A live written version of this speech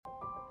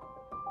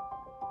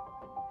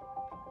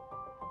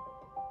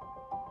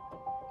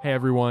Hey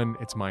everyone,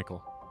 it's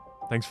Michael.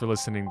 Thanks for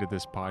listening to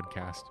this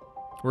podcast.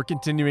 We're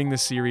continuing the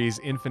series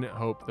Infinite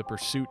Hope, the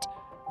Pursuit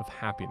of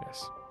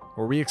Happiness,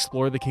 where we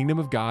explore the kingdom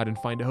of God and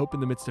find a hope in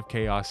the midst of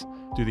chaos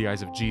through the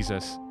eyes of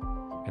Jesus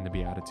and the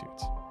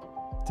Beatitudes.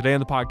 Today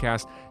on the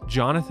podcast,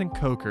 Jonathan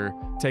Coker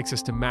takes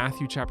us to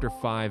Matthew chapter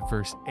 5,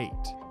 verse 8,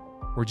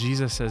 where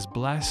Jesus says,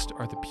 "Blessed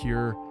are the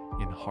pure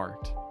in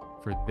heart,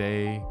 for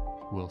they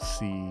will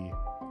see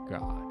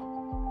God."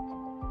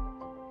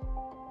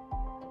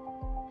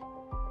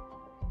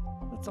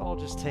 Let's all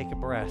just take a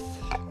breath.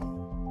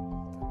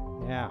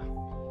 Yeah.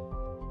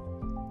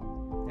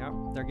 Yep,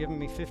 they're giving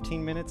me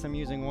 15 minutes. I'm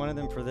using one of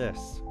them for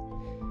this.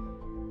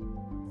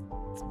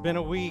 It's been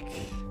a week.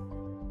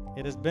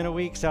 It has been a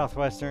week,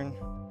 Southwestern.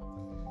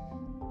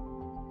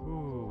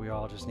 Ooh, we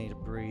all just need to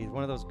breathe.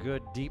 One of those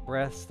good deep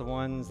breaths, the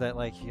ones that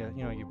you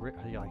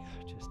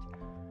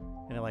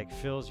and it like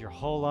fills your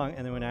whole lung,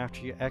 and then when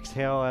after you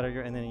exhale out of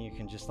and then you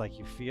can just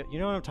you feel, you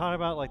know what I'm talking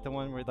about? Like the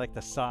one where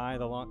the sigh,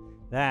 the long,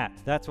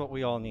 that's what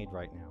we all need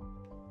right now.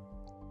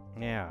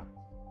 Yeah.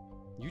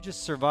 You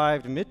just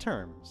survived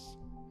midterms.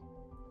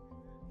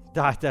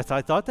 I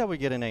thought that would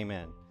get an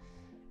amen.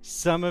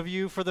 Some of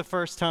you for the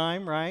first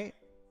time, right?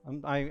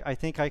 I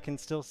think I can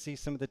still see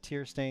some of the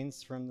tear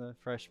stains from the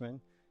freshmen.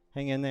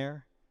 Hang in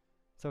there.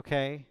 It's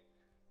okay.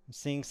 I'm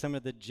seeing some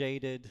of the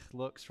jaded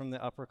looks from the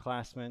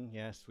upperclassmen.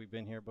 Yes, we've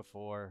been here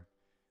before.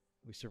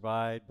 We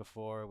survived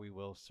before. We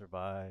will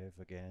survive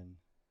again.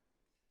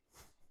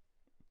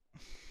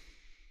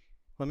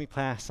 Let me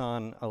pass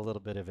on a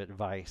little bit of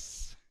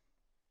advice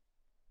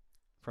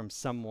from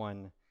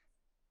someone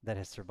that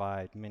has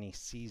survived many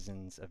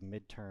seasons of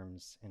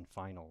midterms and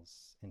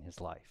finals in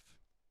his life.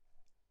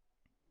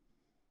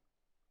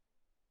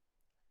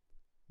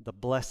 The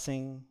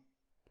blessing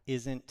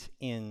isn't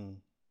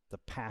in the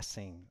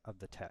passing of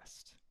the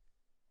test.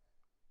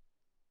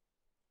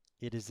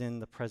 It is in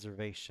the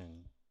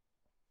preservation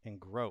and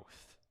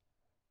growth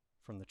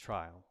from the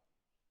trial.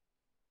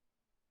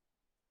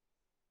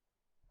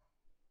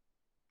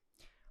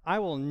 I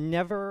will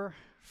never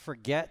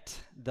forget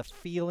the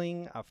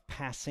feeling of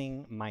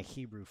passing my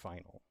Hebrew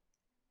final.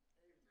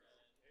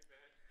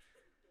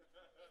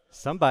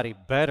 Somebody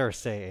better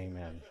say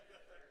amen.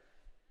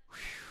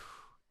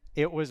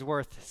 It was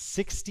worth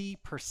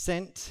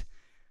 60%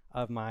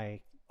 of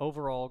my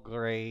overall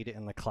grade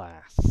in the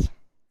class.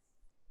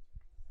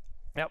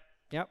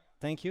 Yep,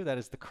 thank you. That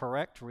is the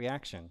correct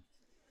reaction.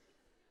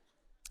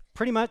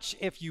 Pretty much,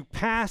 if you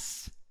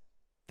pass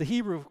the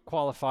Hebrew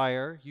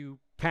qualifier, you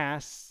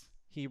pass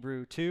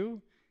Hebrew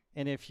 2,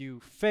 and if you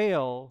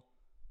fail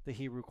the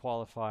Hebrew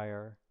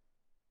qualifier,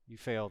 you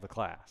fail the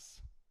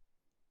class.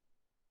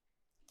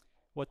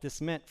 What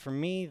this meant for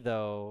me,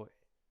 though,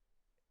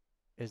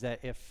 is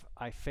that if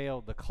I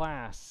failed the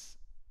class,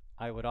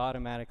 I would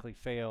automatically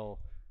fail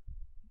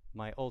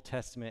my Old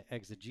Testament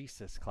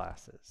exegesis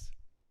classes.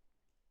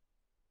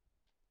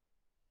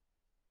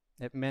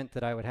 It meant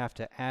that I would have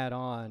to add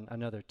on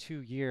another 2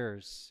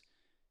 years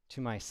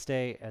to my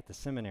stay at the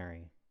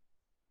seminary.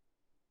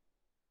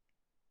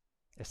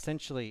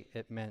 Essentially,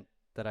 it meant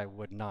that I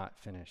would not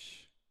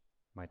finish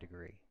my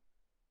degree.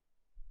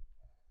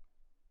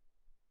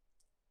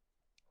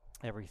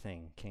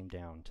 Everything came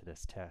down to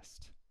this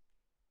test.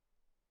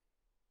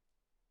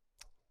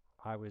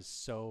 I was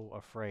so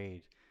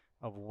afraid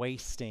of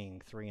wasting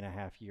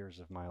 3.5 years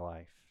of my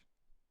life.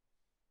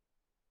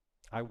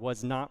 I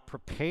was not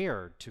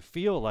prepared to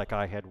feel like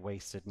I had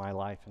wasted my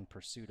life in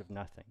pursuit of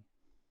nothing.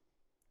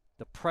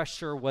 The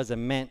pressure was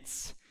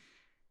immense,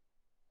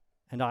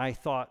 and I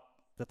thought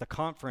that the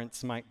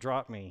conference might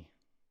drop me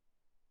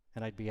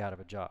and I'd be out of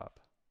a job.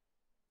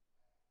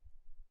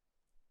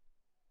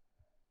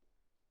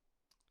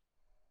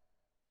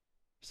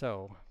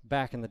 So,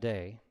 back in the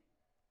day,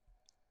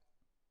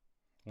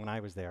 when I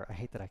was there, I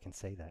hate that I can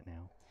say that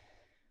now.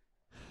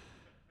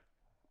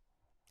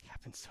 It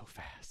happened so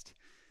fast.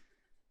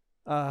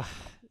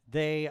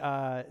 They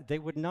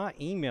would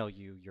not email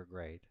you your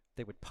grade.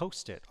 They would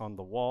post it on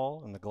the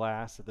wall and the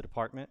glass of the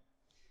department.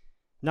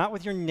 Not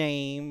with your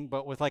name,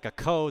 but with a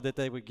code that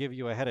they would give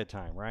you ahead of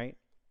time, right?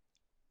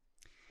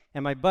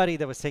 And my buddy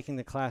that was taking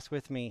the class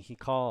with me, he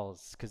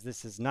calls, because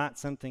this is not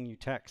something you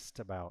text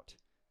about.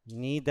 You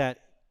need that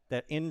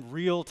in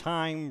real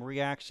time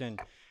reaction.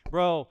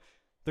 Bro,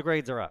 the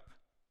grades are up.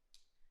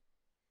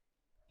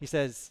 He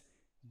says,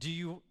 do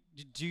you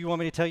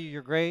want me to tell you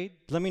your grade?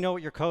 Let me know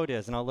what your code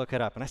is, and I'll look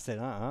it up. And I said,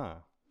 I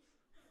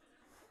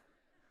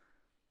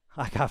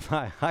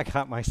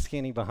got my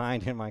skinny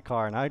behind in my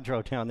car, and I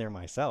drove down there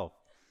myself.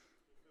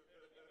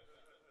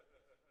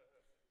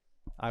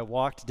 I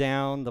walked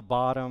down the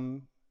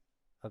bottom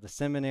of the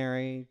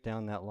seminary,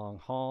 down that long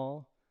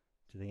hall,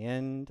 to the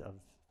end of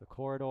the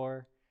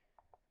corridor,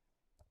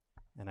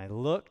 and I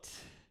looked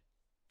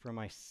for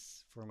my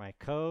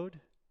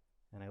code,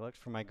 and I looked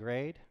for my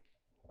grade.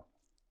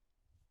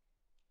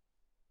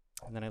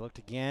 And then I looked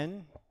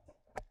again,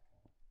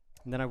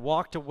 and then I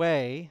walked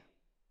away,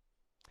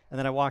 and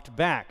then I walked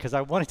back because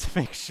I wanted to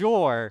make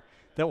sure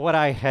that what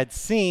I had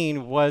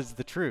seen was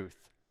the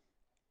truth.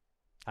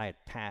 I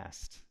had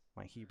passed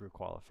my Hebrew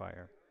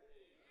qualifier.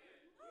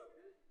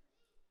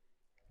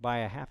 By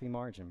a happy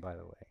margin, by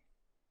the way.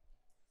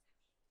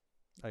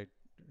 A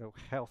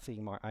healthy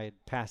margin. I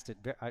had passed it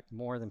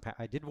more than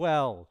I did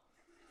well.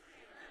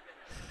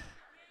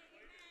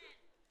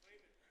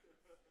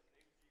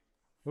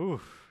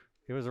 Oof,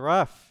 it was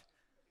rough.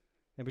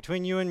 And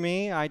between you and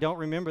me, I don't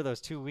remember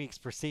those 2 weeks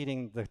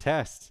preceding the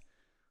test.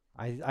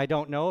 I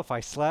don't know if I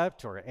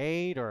slept or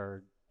ate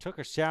or took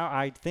a shower.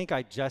 I think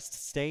I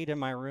just stayed in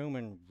my room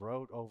and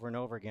wrote over and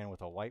over again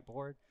with a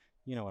whiteboard.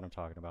 You know what I'm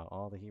talking about,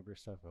 all the Hebrew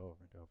stuff over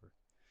and over.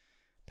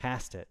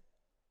 Passed it.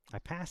 I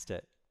passed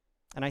it.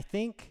 And I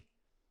think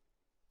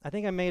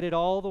I made it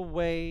all the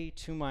way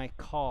to my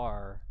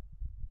car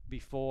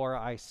before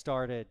I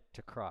started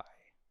to cry.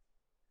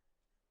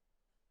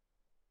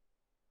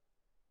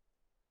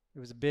 It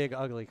was a big,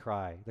 ugly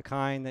cry. The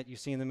kind that you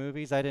see in the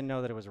movies. I didn't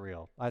know that it was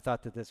real. I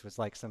thought that this was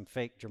like some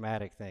fake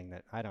dramatic thing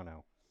that, I don't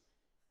know,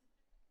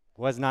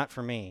 was not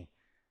for me.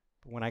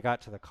 But when I got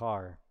to the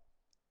car,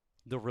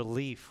 the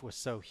relief was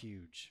so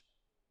huge.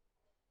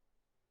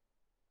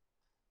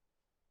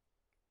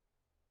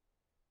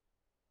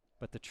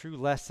 But the true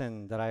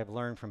lesson that I have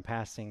learned from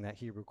passing that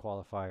Hebrew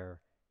qualifier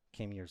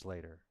came years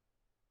later.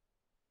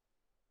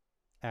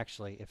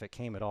 Actually, if it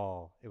came at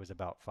all, it was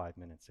about 5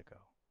 minutes ago.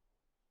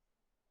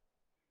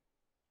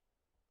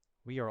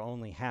 We are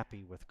only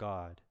happy with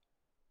God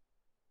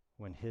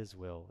when His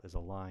will is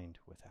aligned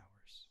with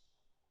ours.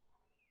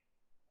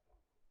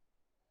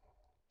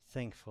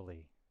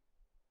 Thankfully,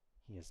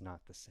 He is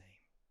not the same.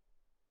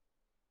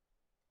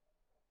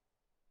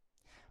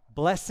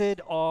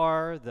 Blessed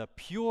are the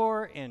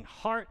pure in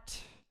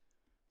heart,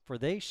 for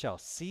they shall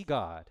see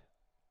God.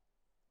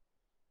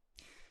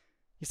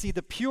 You see,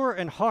 the pure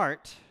in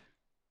heart,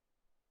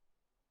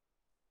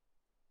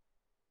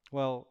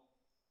 well,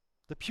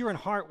 the pure in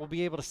heart will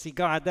be able to see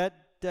God. That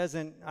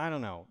doesn't, I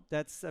don't know,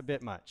 that's a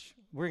bit much.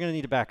 We're going to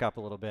need to back up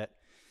a little bit.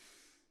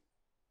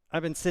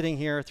 I've been sitting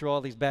here through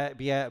all these I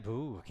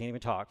can't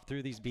even talk,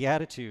 through these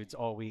Beatitudes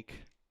all week.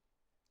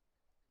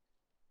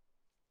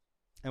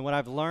 And what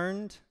I've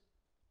learned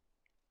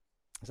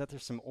is that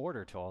there's some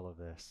order to all of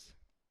this.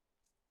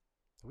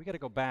 We got to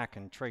go back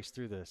and trace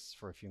through this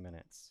for a few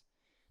minutes.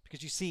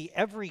 Because you see,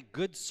 every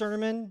good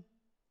sermon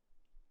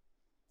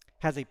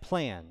has a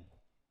plan.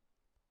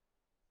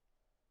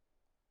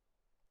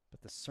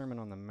 But the Sermon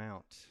on the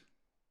Mount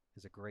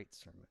is a great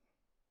sermon.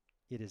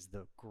 It is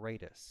the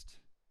greatest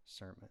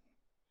sermon.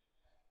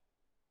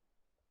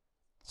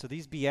 So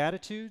these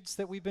Beatitudes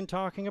that we've been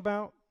talking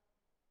about,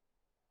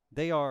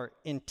 they are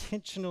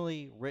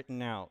intentionally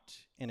written out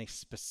in a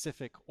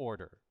specific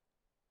order.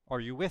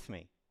 Are you with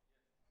me?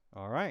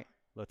 All right,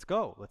 let's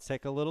go. Let's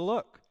take a little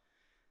look.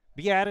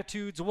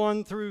 Beatitudes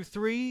 1 through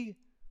 3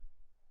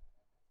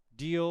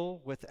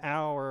 deal with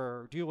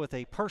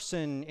a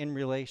person in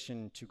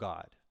relation to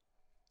God.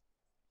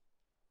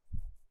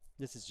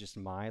 This is just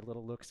my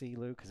little look-see,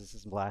 Luke, because this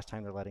is the last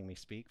time they're letting me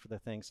speak for the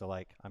thing. So,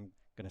 I'm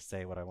going to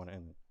say what I want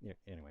to.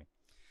 Anyway,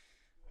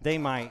 they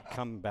might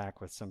come back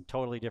with some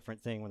totally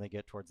different thing when they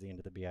get towards the end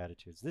of the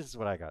Beatitudes. This is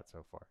what I got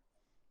so far.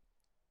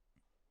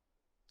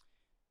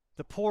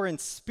 The poor in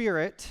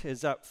spirit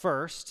is up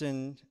first,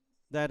 and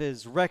that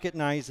is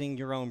recognizing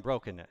your own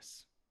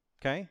brokenness.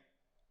 Okay?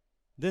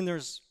 Then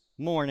there's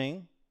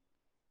mourning,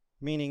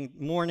 meaning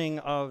mourning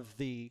of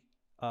the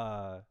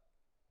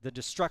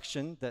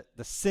destruction that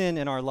the sin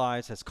in our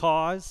lives has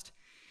caused.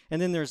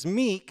 And then there's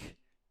meek,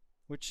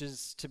 which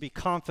is to be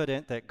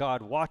confident that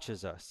God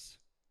watches us.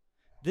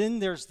 Then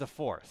there's the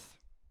fourth,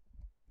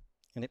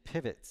 and it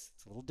pivots.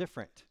 It's a little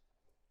different.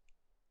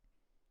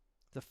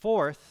 The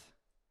fourth,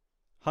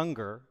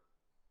 hunger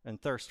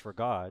and thirst for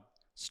God,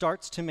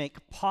 starts to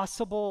make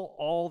possible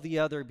all the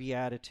other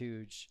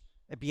beatitudes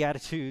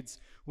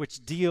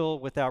which deal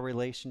with our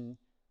relation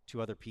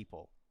to other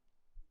people.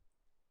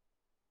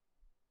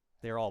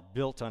 They're all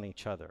built on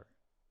each other.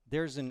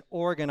 There's an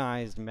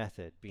organized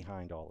method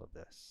behind all of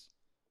this.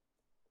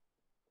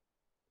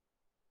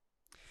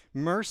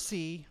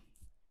 Mercy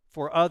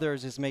for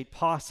others is made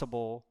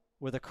possible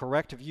with a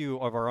correct view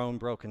of our own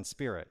broken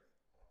spirit.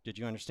 Did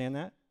you understand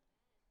that?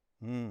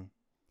 And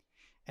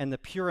the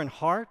pure in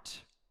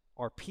heart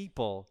are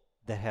people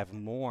that have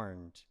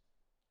mourned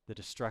the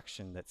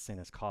destruction that sin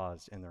has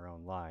caused in their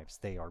own lives.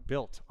 They are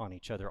built on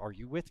each other. Are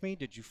you with me?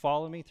 Did you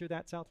follow me through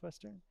that,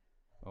 Southwestern?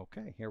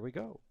 Okay, here we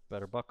go.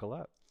 Better buckle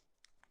up.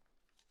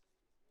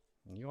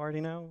 And you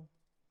already know.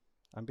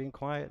 I'm being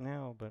quiet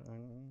now, but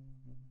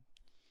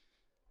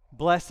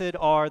blessed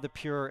are the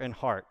pure in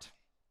heart.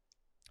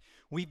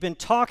 We've been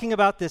talking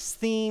about this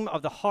theme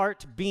of the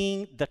heart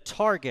being the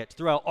target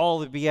throughout all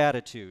the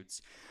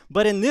Beatitudes.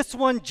 But in this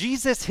one,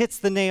 Jesus hits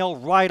the nail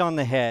right on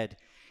the head.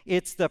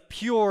 It's the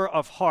pure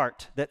of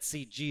heart that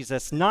see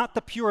Jesus, not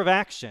the pure of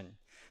action.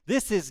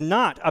 This is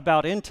not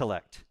about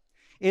intellect.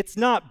 It's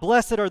not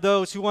blessed are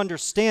those who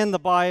understand the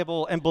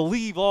Bible and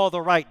believe all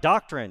the right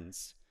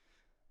doctrines.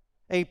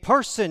 A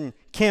person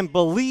can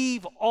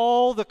believe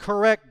all the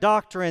correct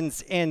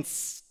doctrines and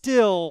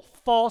still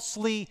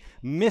falsely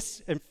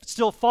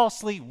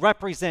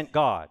represent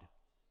God.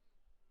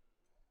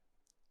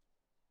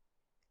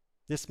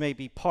 This may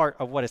be part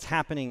of what is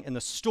happening in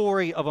the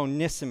story of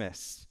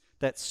Onesimus,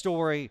 that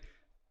story,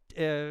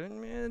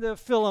 the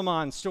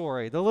Philemon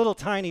story, the little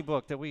tiny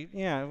book that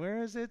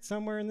where is it?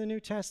 Somewhere in the New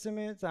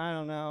Testament? I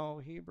don't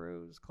know,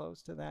 Hebrews,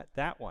 close to that.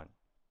 That one.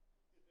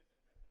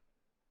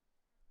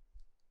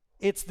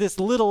 It's this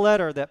little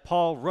letter that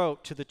Paul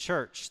wrote to the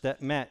church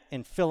that met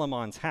in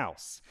Philemon's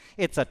house.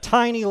 It's a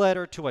tiny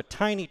letter to a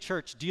tiny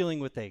church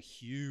dealing with a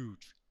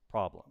huge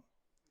problem.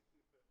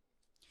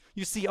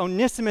 You see,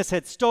 Onesimus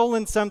had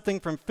stolen something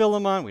from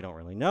Philemon. We don't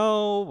really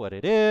know what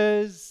it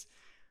is,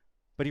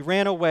 but he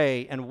ran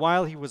away, and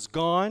while he was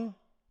gone,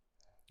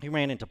 he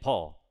ran into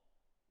Paul.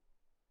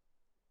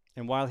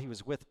 And while he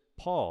was with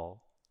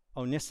Paul,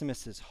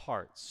 Onesimus's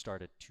heart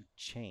started to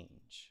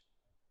change.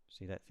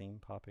 See that theme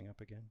popping up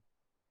again?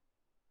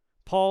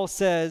 Paul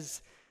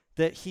says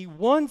that he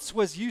once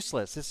was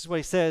useless. This is what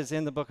he says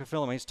in the book of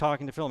Philemon. He's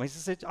talking to Philemon. He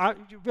says,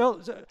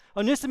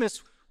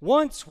 Onesimus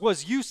once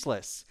was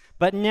useless,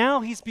 but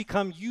now he's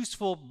become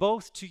useful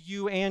both to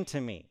you and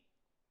to me.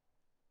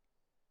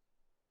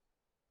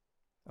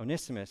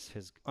 Onesimus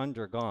has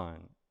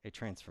undergone a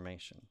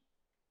transformation.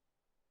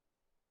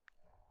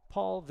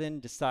 Paul then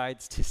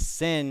decides to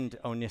send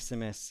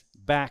Onesimus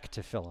back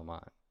to Philemon,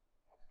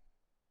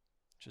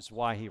 which is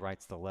why he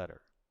writes the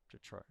letter, to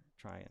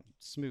try and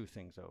smooth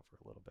things over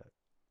a little bit.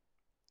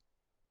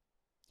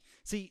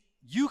 See,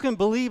 you can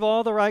believe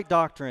all the right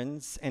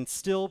doctrines and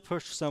still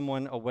push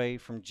someone away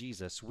from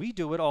Jesus. We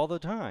do it all the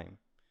time.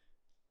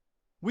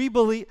 We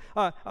believe,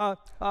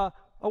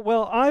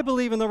 well, I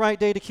believe in the right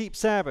day to keep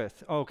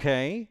Sabbath.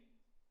 Okay,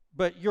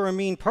 but you're a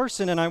mean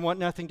person and I want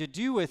nothing to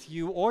do with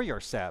you or your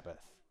Sabbath.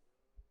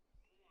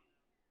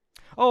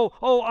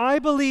 Oh, I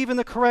believe in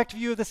the correct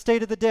view of the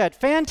state of the dead.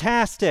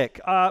 Fantastic.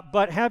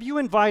 But have you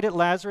invited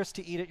Lazarus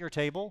to eat at your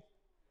table?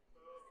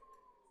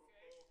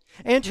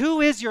 And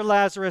who is your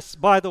Lazarus,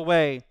 by the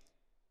way?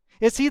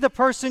 Is he the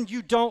person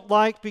you don't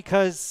like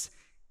because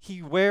he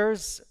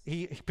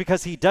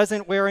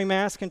doesn't wear a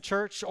mask in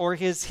church, or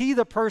is he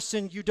the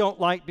person you don't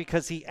like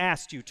because he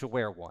asked you to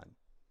wear one?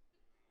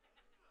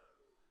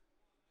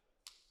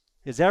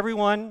 Is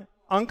everyone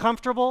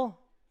uncomfortable?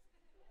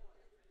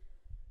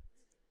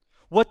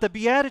 What the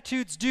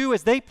Beatitudes do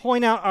is they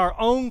point out our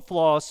own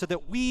flaws so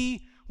that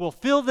we will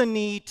feel the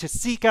need to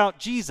seek out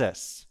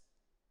Jesus.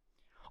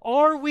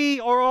 Are we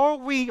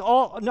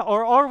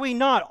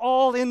not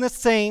all in the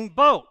same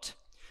boat?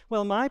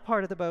 Well, my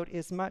part of the boat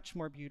is much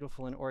more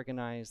beautiful and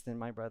organized than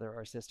my brother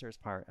or sister's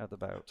part of the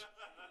boat.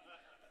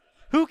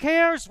 Who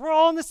cares? We're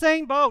all in the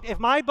same boat. If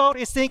my boat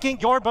is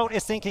sinking, your boat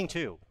is sinking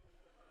too.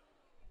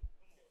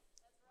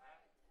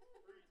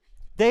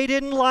 They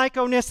didn't like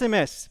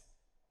Onesimus.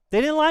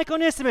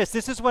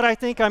 This is what I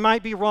think. I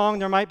might be wrong.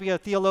 There might be a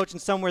theologian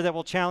somewhere that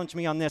will challenge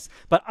me on this.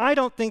 But I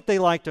don't think they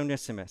liked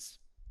Onesimus.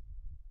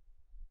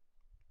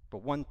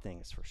 But one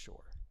thing is for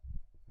sure.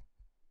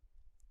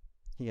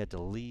 He had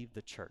to leave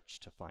the church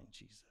to find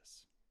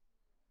Jesus.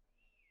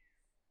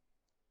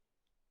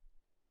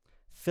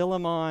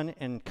 Philemon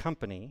and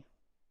company,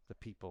 the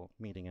people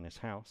meeting in his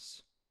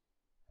house,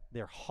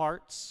 their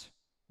hearts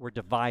were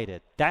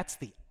divided. That's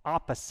the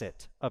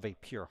opposite of a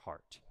pure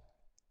heart,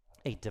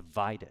 a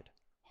divided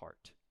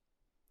heart.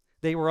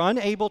 They were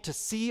unable to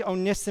see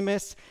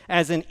Onesimus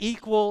as an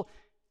equal,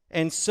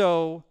 and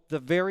so the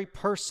very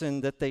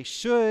person that they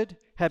should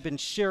have been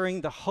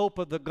sharing the hope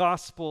of the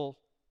gospel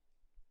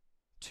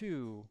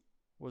to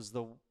was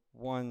the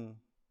one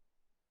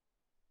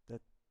that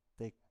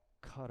they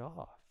cut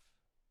off.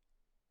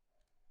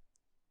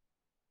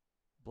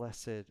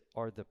 Blessed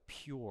are the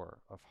pure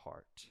of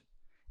heart.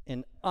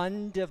 An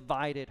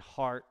undivided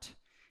heart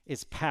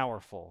is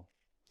powerful,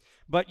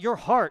 but your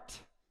heart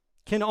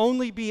can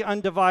only be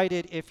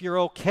undivided if you're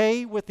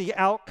okay with the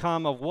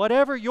outcome of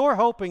whatever you're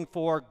hoping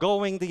for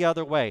going the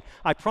other way.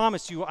 I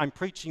promise you, I'm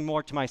preaching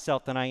more to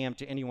myself than I am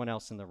to anyone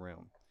else in the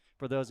room.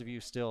 For those of you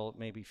still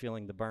maybe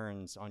feeling the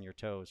burns on your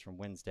toes from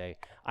Wednesday,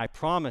 I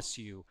promise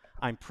you,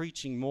 I'm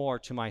preaching more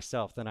to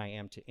myself than I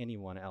am to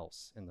anyone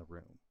else in the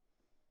room.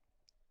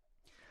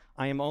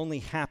 I am only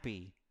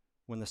happy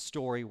when the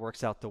story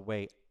works out the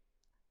way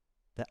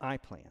that I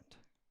planned.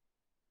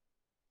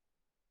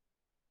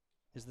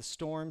 Is the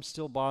storm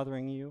still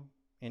bothering you?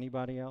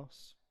 Anybody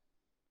else?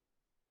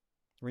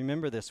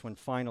 Remember this when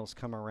finals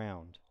come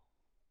around.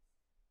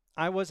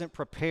 I wasn't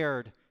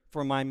prepared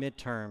for my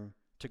midterm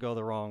to go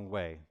the wrong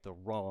way.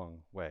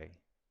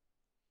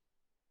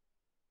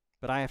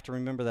 But I have to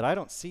remember that I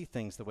don't see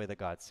things the way that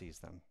God sees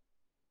them.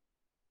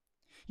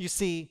 You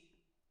see,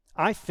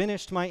 I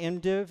finished my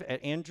MDiv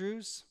at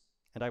Andrews,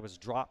 and I was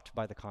dropped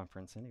by the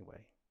conference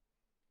anyway.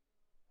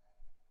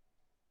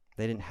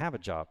 They didn't have a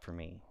job for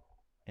me.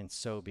 And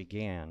so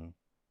began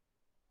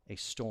a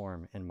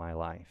storm in my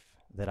life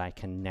that I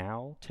can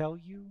now tell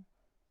you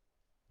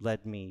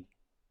led me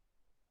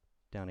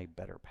down a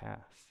better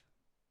path.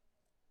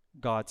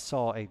 God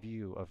saw a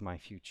view of my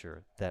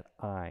future that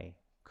I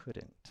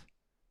couldn't.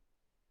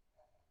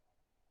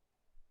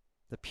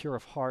 The pure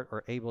of heart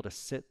are able to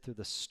sit through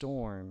the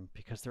storm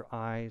because their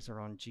eyes are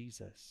on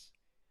Jesus.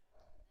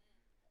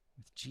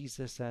 With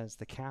Jesus as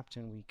the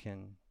captain, we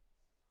can.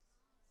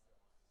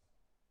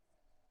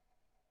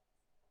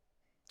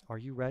 Are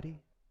you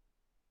ready?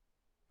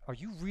 Are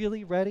you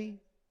really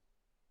ready?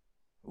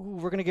 Ooh,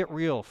 we're going to get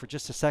real for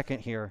just a second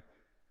here.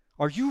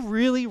 Are you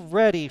really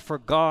ready for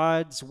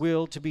God's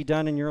will to be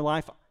done in your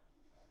life?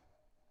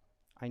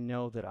 I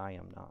know that I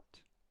am not.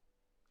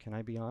 Can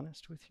I be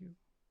honest with you?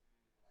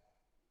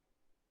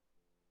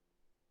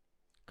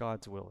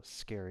 God's will is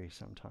scary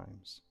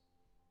sometimes.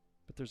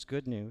 But there's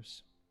good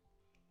news.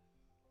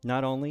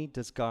 Not only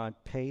does God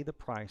pay the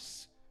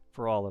price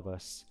for all of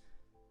us,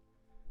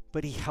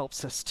 but he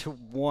helps us to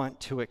want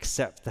to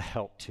accept the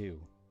help too.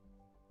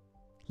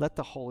 Let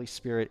the Holy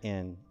Spirit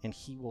in, and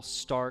he will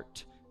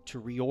start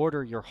to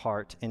reorder your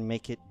heart and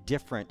make it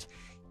different.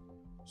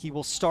 He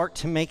will start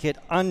to make it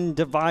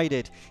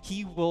undivided.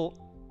 He will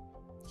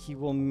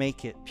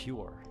make it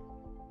pure.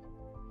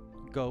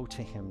 Go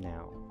to him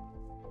now.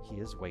 He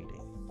is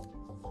waiting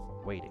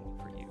for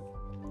you.